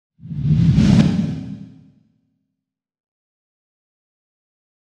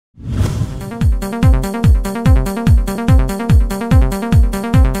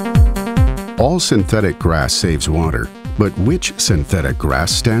All synthetic grass saves water, but which synthetic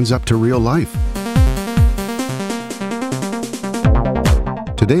grass stands up to real life?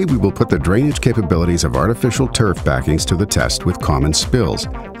 Today we will put the drainage capabilities of artificial turf backings to the test with common spills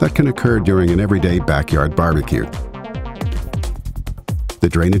that can occur during an everyday backyard barbecue. The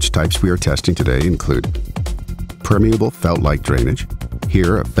drainage types we are testing today include permeable felt-like drainage.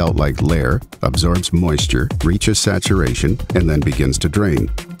 Here, a felt-like layer absorbs moisture, reaches saturation, and then begins to drain.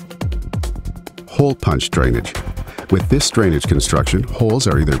 Hole punch drainage. With this drainage construction, holes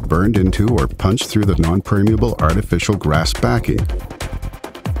are either burned into or punched through the non-permeable artificial grass backing.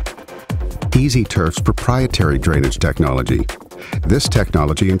 EasyTurf's proprietary drainage technology. This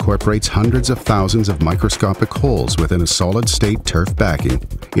technology incorporates hundreds of thousands of microscopic holes within a solid-state turf backing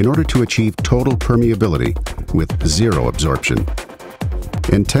in order to achieve total permeability with zero absorption.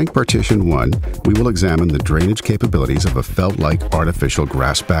 In Tank Partition 1, we will examine the drainage capabilities of a felt-like artificial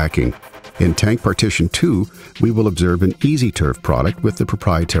grass backing. In Tank Partition 2, we will observe an EasyTurf product with the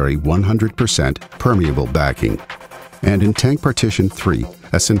proprietary 100% permeable backing. And in Tank Partition 3,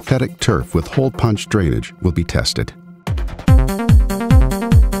 a synthetic turf with hole punch drainage will be tested.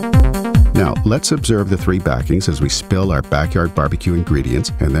 Now, let's observe the three backings as we spill our backyard barbecue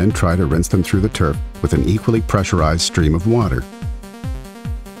ingredients and then try to rinse them through the turf with an equally pressurized stream of water.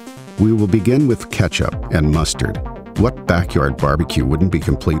 We will begin with ketchup and mustard. What backyard barbecue wouldn't be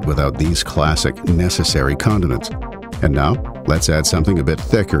complete without these classic, necessary condiments? And now, let's add something a bit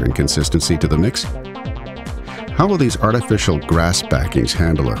thicker in consistency to the mix. How will these artificial grass backings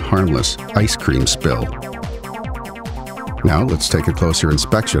handle a harmless ice cream spill? Now, let's take a closer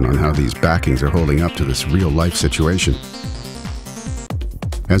inspection on how these backings are holding up to this real-life situation.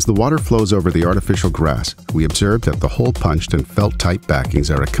 As the water flows over the artificial grass, we observe that the hole-punched and felt-type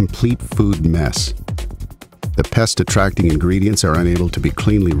backings are a complete food mess. The pest-attracting ingredients are unable to be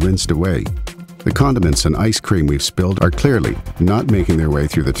cleanly rinsed away. The condiments and ice cream we've spilled are clearly not making their way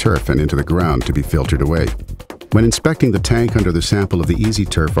through the turf and into the ground to be filtered away. When inspecting the tank under the sample of the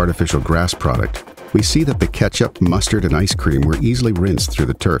EasyTurf artificial grass product, we see that the ketchup, mustard, and ice cream were easily rinsed through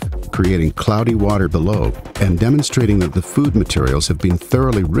the turf, creating cloudy water below and demonstrating that the food materials have been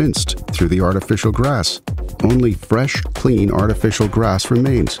thoroughly rinsed through the artificial grass. Only fresh, clean artificial grass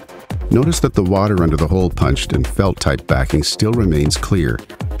remains. Notice that the water under the hole-punched and felt-type backing still remains clear,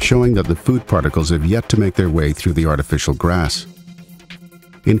 showing that the food particles have yet to make their way through the artificial grass.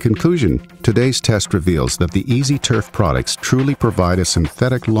 In conclusion, today's test reveals that the EasyTurf products truly provide a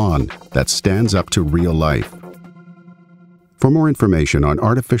synthetic lawn that stands up to real life. For more information on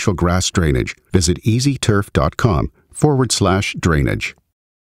artificial grass drainage, visit easyturf.com/drainage.